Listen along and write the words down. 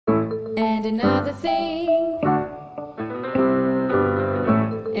and another thing,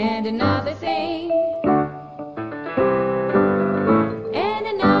 and another thing, and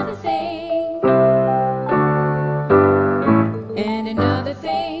another thing, and another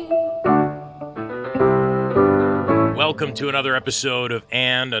thing. Welcome to another episode of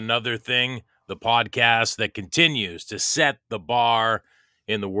And Another Thing, the podcast that continues to set the bar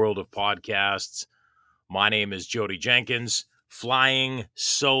in the world of podcasts. My name is Jodie Jenkins, flying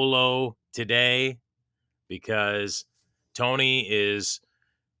solo today because Tony is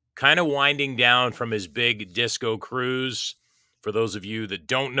kind of winding down from his big disco cruise. For those of you that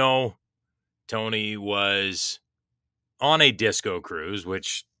don't know, Tony was on a disco cruise,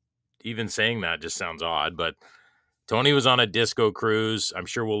 which even saying that just sounds odd, but Tony was on a disco cruise. I'm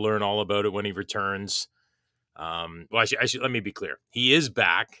sure we'll learn all about it when he returns. Let me be clear. He is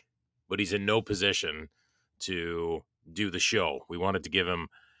back, but he's in no position to do the show. We wanted to give him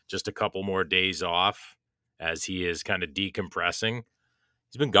just a couple more days off as he is kind of decompressing.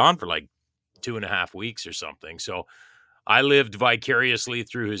 He's been gone for like 2.5 weeks or something. So I lived vicariously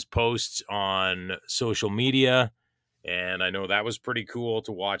through his posts on social media, and I know that was pretty cool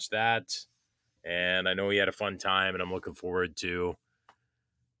to watch that. And I know he had a fun time, and I'm looking forward to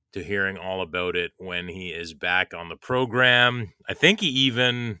hearing all about it when he is back on the program. I think he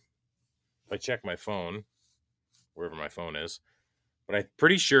even, if I check my phone, wherever my phone is, but I'm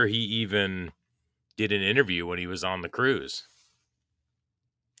pretty sure he even did an interview when he was on the cruise.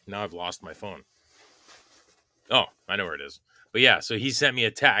 Now I've lost my phone. Oh, I know where it is. But yeah, so he sent me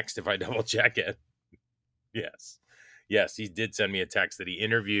a text if I double check it. Yes, he did send me a text that he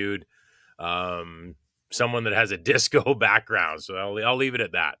interviewed someone that has a disco background. So I'll leave it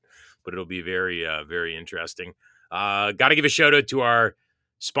at that, but it'll be very, very interesting. Got to give a shout out to our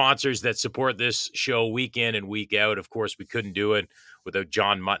sponsors that support this show week in and week out. Of course, we couldn't do it without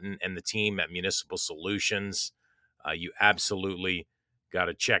John Mutton and the team at Municipal Solutions. You absolutely got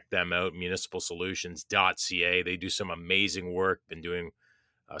to check them out, municipalsolutions.ca. They do some amazing work, been doing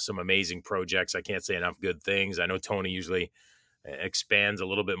some amazing projects. I can't say enough good things. I know Tony usually expands a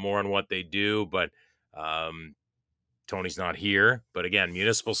little bit more on what they do, but Tony's not here. But again,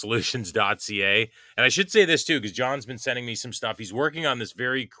 municipalsolutions.ca. And I should say this too, because John's been sending me some stuff. He's working on this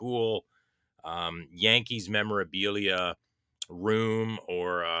very cool Yankees memorabilia room,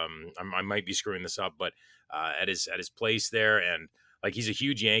 or I might be screwing this up, but at his place there. And like, he's a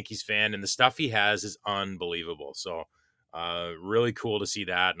huge Yankees fan, and the stuff he has is unbelievable. So really cool to see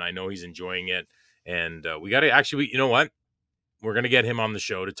that. And I know he's enjoying it. And we got to actually, you know what? We're going to get him on the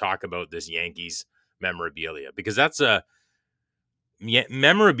show to talk about this Yankees memorabilia, because that's a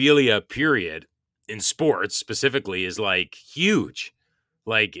memorabilia period in sports specifically is like huge.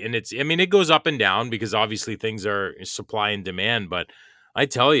 Like, and it goes up and down because obviously things are supply and demand. But I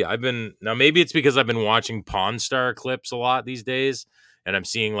tell you, maybe it's because I've been watching Pawn Star clips a lot these days, and I'm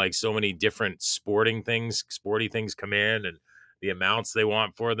seeing like so many different sporty things come in and the amounts they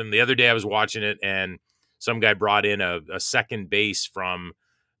want for them. The other day I was watching it, and some guy brought in a second base from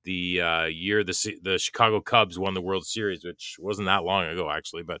the year the Chicago Cubs won the World Series, which wasn't that long ago,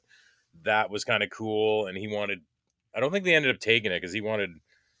 actually. But that was kind of cool. And I don't think they ended up taking it because he wanted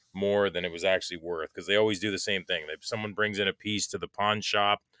more than it was actually worth, because they always do the same thing. Someone brings in a piece to the pawn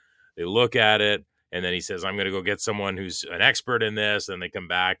shop, they look at it, and then he says, I'm going to go get someone who's an expert in this. And they come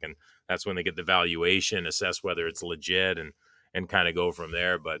back, and that's when they get the valuation, assess whether it's legit, and kind of go from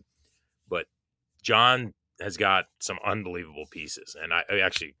there. But John has got some unbelievable pieces, and I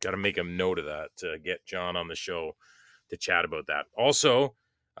actually got to make a note of that to get John on the show to chat about that. Also,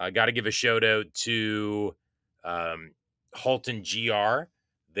 I got to give a shout out to Halton GR.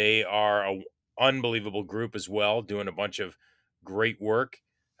 They are an unbelievable group as well, doing a bunch of great work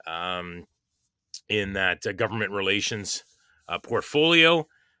in that government relations portfolio.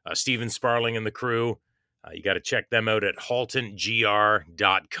 Stephen Sparling and the crew, you got to check them out at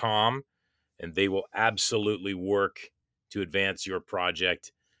haltongr.com. And they will absolutely work to advance your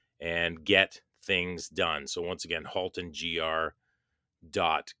project and get things done. So once again,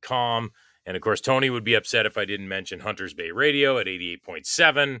 haltongr.com. And of course, Tony would be upset if I didn't mention Hunters Bay Radio at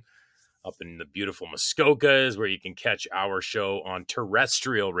 88.7 up in the beautiful Muskokas, where you can catch our show on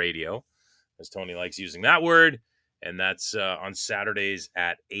terrestrial radio, as Tony likes using that word. And that's on Saturdays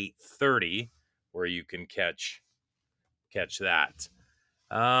at 8:30, where you can catch that.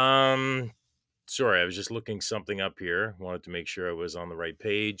 Sorry, I was just looking something up here. Wanted to make sure I was on the right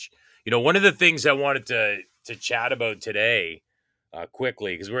page. You know, one of the things I wanted to chat about today,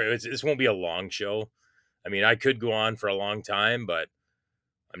 quickly, because this won't be a long show. I mean, I could go on for a long time, but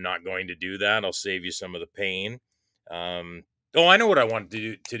I'm not going to do that. I'll save you some of the pain. Oh, I know what I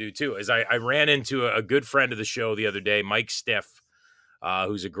wanted to do too. Is I ran into a good friend of the show the other day, Mike Stiff,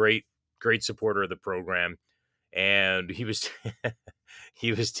 who's a great supporter of the program, and he was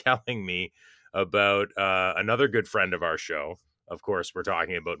he was telling me about another good friend of our show. Of course, we're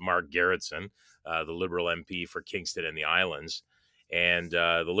talking about Marc Garretson, the Liberal MP for Kingston and the Islands, and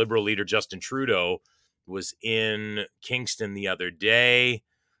the Liberal leader Justin Trudeau was in Kingston the other day.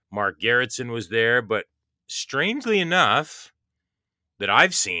 Marc Garretson was there, but strangely enough, that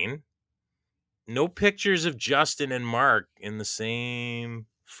I've seen, no pictures of Justin and Marc in the same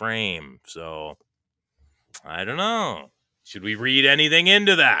frame. So I don't know. Should we read anything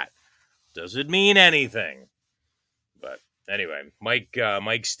into that? Does it mean anything? But anyway,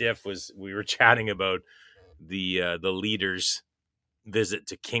 Mike Stiff we were chatting about the leader's visit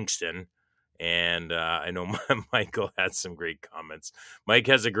to Kingston, and I know Michael had some great comments. Mike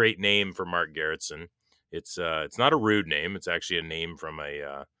has a great name for Marc Garretson. It's not a rude name. It's actually a name from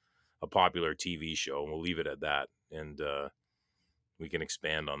a popular TV show, and we'll leave it at that. And we can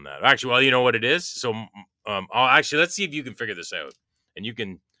expand on that. Actually, well, you know what it is. So, let's see if you can figure this out, and you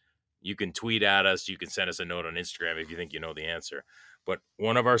can tweet at us. You can send us a note on Instagram if you think you know the answer. But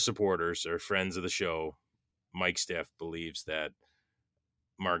one of our supporters or friends of the show, Mike Stiff, believes that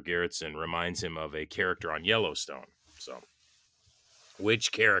Marc Garretson reminds him of a character on Yellowstone. So,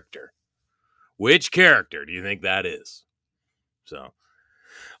 which character do you think that is? So,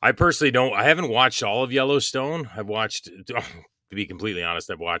 I personally don't. I haven't watched all of Yellowstone. I've watched, to be completely honest,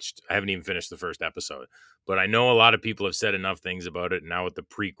 I haven't even finished the first episode. But I know a lot of people have said enough things about it. And now with the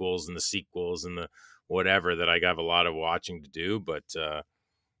prequels and the sequels and the whatever, that I have a lot of watching to do. But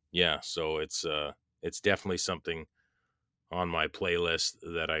yeah, so it's definitely something on my playlist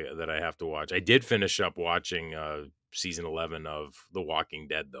that I have to watch. I did finish up watching season 11 of The Walking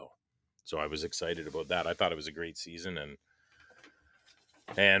Dead, though. So I was excited about that. I thought it was a great season,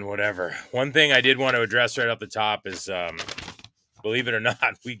 and whatever. One thing I did want to address right off the top is, believe it or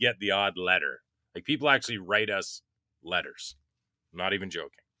not, we get the odd letter. Like, people actually write us letters. I'm not even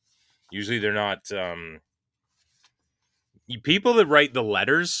joking. Usually they're not. People that write the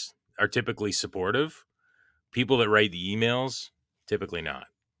letters are typically supportive. People that write the emails, typically not.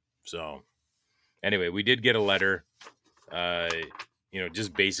 So, anyway, we did get a letter,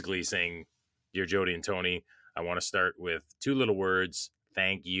 just basically saying, "Dear Jodie and Tony, I want to start with two little words.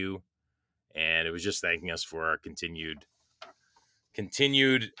 Thank you." And it was just thanking us for our continued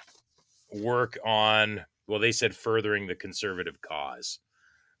work on, well, they said furthering the conservative cause.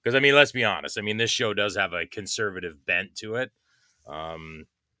 Because, I mean, let's be honest. I mean, this show does have a conservative bent to it.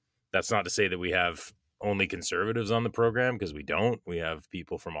 That's not to say that we have only conservatives on the program, because we don't. We have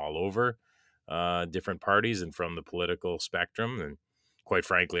people from all over different parties and from the political spectrum. And quite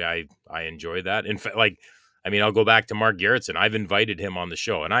frankly, I enjoy that. In fact, I'll go back to Marc Garretson. I've invited him on the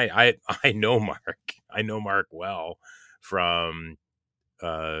show, and I know Marc. I know Marc well from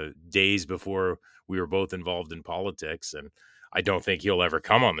days before we were both involved in politics, and I don't think he'll ever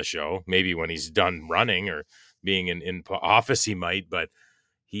come on the show. Maybe when he's done running or being in office, he might, but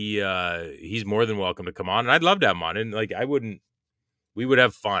he's more than welcome to come on, and I'd love to have him on. And we would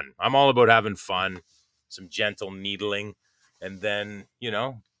have fun. I'm all about having fun, some gentle needling, and then,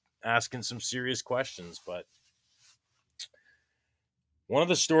 asking some serious questions. But one of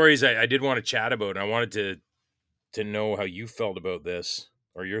the stories I did want to chat about, and I wanted to know how you felt about this,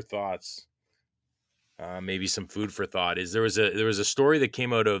 or your thoughts, maybe some food for thought, is there was a story that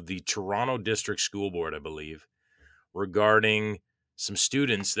came out of the Toronto District School Board, I believe, regarding some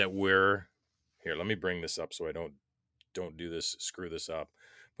students that were here. Let me bring this up so I don't screw this up.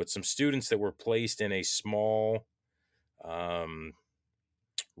 But some students that were placed in a small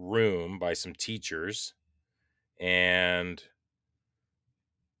room by some teachers, and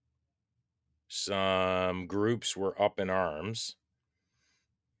some groups were up in arms.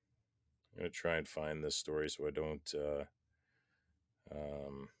 I'm going to try and find this story so I don't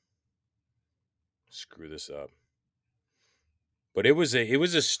screw this up. But it was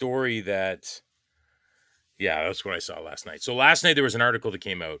a story that, yeah, that's what I saw last night. So last night there was an article that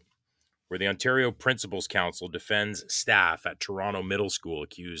came out where the Ontario Principals Council defends staff at Toronto Middle School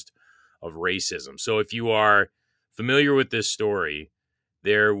accused of racism. So if you are familiar with this story,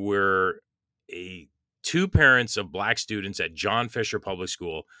 there were two parents of black students at John Fisher Public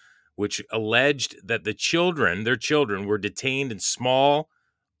School, which alleged that their children were detained in small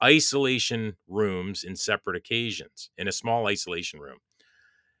isolation rooms in separate occasions, in a small isolation room.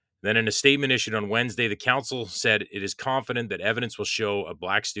 Then in a statement issued on Wednesday, the council said it is confident that evidence will show a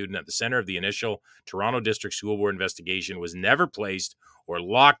black student at the center of the initial Toronto District School Board investigation was never placed or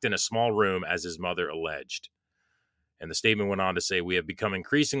locked in a small room as his mother alleged. And the statement went on to say, we have become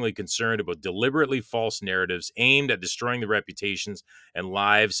increasingly concerned about deliberately false narratives aimed at destroying the reputations and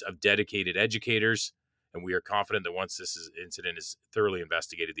lives of dedicated educators. And we are confident that once incident is thoroughly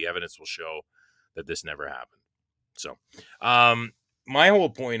investigated, the evidence will show that this never happened. So my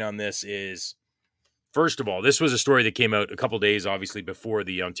whole point on this is, first of all, this was a story that came out a couple days, obviously, before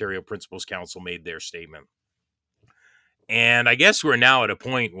the Ontario Principals Council made their statement. And I guess we're now at a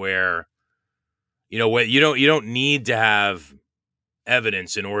point where, you know what, you don't need to have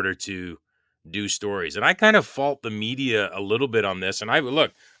evidence in order to do stories. And I kind of fault the media a little bit on this. And I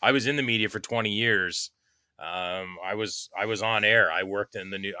was in the media for 20 years. I was on air. I worked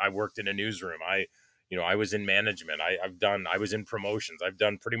in a newsroom. I was in management. I was in promotions. I've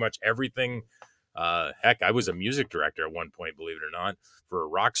done pretty much everything. Heck, I was a music director at one point, believe it or not, for a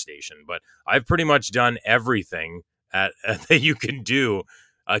rock station. But I've pretty much done everything that you can do,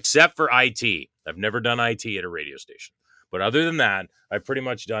 except for IT. I've never done IT at a radio station. But other than that, I've pretty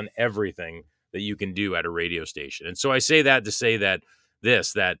much done everything that you can do at a radio station. And so I say that to say that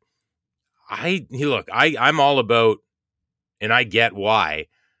I'm all about, and I get why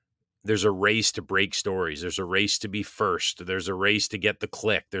there's a race to break stories. There's a race to be first. There's a race to get the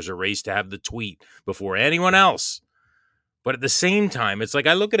click. There's a race to have the tweet before anyone else. But at the same time, it's like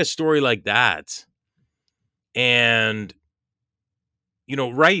I look at a story like that, and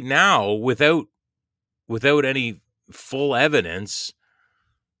right now, without any full evidence,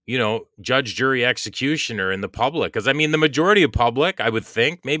 judge, jury, executioner in the public. Because, I mean, the majority of public, I would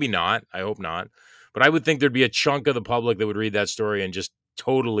think, maybe not, I hope not, but I would think there'd be a chunk of the public that would read that story and just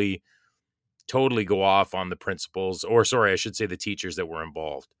totally go off on the principals, or sorry, I should say the teachers that were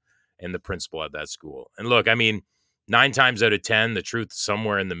involved and the principal at that school. And look, I mean, 9 times out of 10, the truth's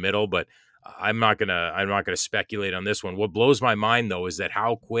somewhere in the middle, but I'm not gonna speculate on this one. What blows my mind, though, is that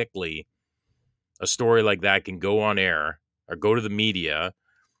how quickly a story like that can go on air or go to the media.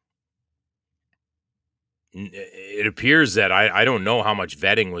 It appears that I don't know how much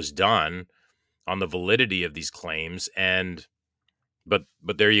vetting was done on the validity of these claims, but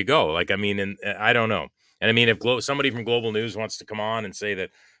there you go. Like, I mean, and I don't know. And I mean, if somebody from Global News wants to come on and say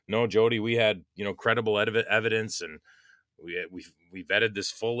that, no, Jodie, we had credible evidence and we vetted this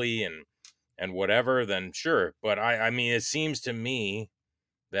fully and whatever, then sure. But I mean, it seems to me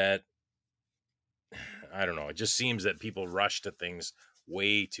that, I don't know, it just seems that people rush to things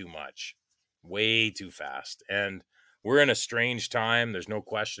way too much, way too fast. And we're in a strange time. There's no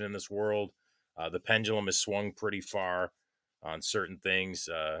question in this world. The pendulum has swung pretty far on certain things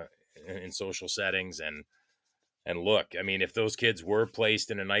in social settings. And look, I mean, if those kids were placed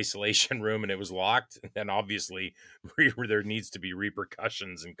in an isolation room and it was locked, then obviously there needs to be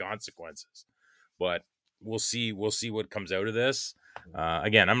repercussions and consequences. But we'll see what comes out of this.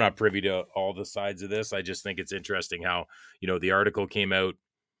 Again, I'm not privy to all the sides of this. I just think it's interesting how, the article came out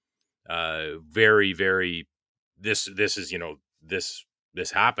very, very, this is,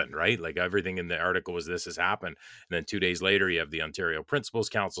 this happened, right? Like everything in the article was, this has happened. And then 2 days later, you have the Ontario Principals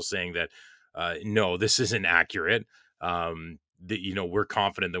Council saying that, no, this isn't accurate. We're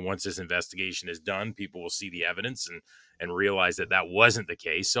confident that once this investigation is done, people will see the evidence and realize that wasn't the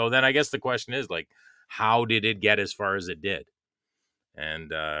case. So then I guess the question is, like, how did it get as far as it did?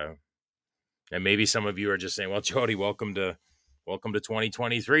 And maybe some of you are just saying, well, Jodie, welcome to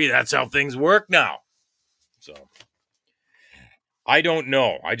 2023. That's how things work now. So I don't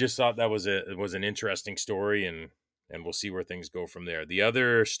know. I just thought that was an interesting story, and we'll see where things go from there. The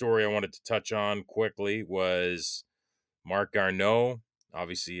other story I wanted to touch on quickly was Marc Garneau,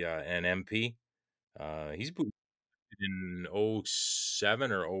 obviously an MP. He's in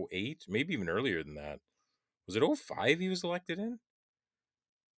 07 or 08, maybe even earlier than that. Was it 05 he was elected in?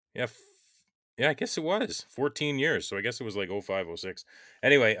 Yeah. Yeah, I guess it was 14 years. So I guess it was like 05, 06.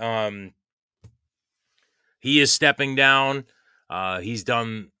 Anyway, he is stepping down. He's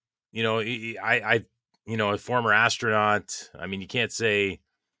done, a former astronaut. I mean, you can't say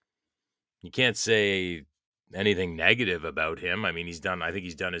anything negative about him. I mean, I think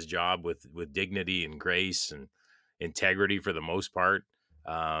he's done his job with dignity and grace and integrity for the most part.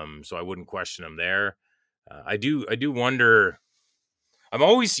 So I wouldn't question him there. I do wonder. I'm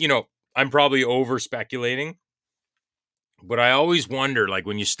always, I'm probably over speculating, but I always wonder, like,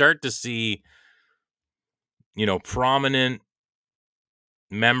 when you start to see, prominent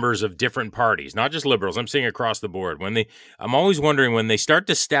members of different parties, not just liberals, I'm saying across the board, I'm always wondering when they start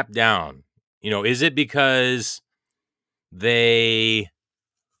to step down, is it because they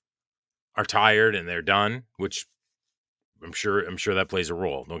are tired and they're done, which I'm sure that plays a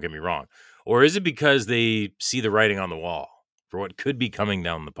role. Don't get me wrong. Or is it because they see the writing on the wall for what could be coming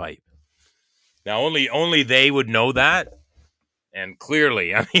down the pipe? Now, only they would know that. And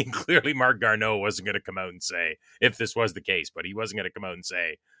clearly, clearly Marc Garneau wasn't going to come out and say, if this was the case, but he wasn't going to come out and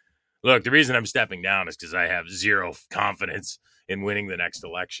say, look, the reason I'm stepping down is because I have zero confidence in winning the next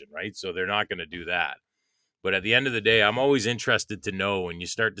election, right? So they're not going to do that. But at the end of the day, I'm always interested to know when you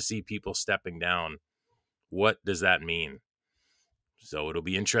start to see people stepping down, what does that mean? So it'll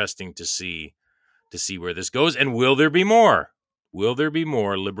be interesting to see where this goes. And will there be more? Will there be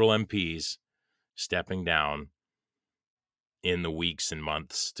more Liberal MPs stepping down in the weeks and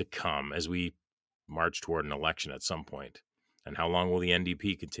months to come as we march toward an election at some point? And how long will the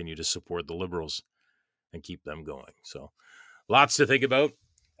NDP continue to support the Liberals and keep them going? So lots to think about.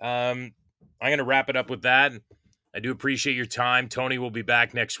 I'm going to wrap it up with that. I do appreciate your time. Tony will be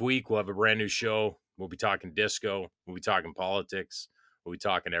back next week. We'll have a brand new show. We'll be talking disco. We'll be talking politics. We'll be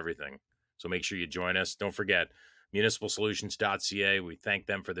talking everything. So make sure you join us. Don't forget, municipalsolutions.ca. We thank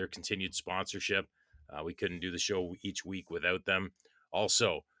them for their continued sponsorship. We couldn't do the show each week without them.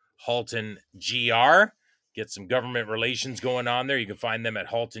 Also, Halton GR. Get some government relations going on there. You can find them at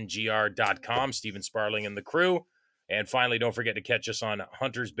haltongr.com. Stephen Sparling and the crew. And finally, don't forget to catch us on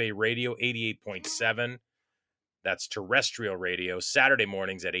Hunters Bay Radio 88.7. That's terrestrial radio, Saturday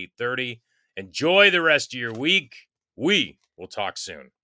mornings at 8:30. Enjoy the rest of your week. We will talk soon.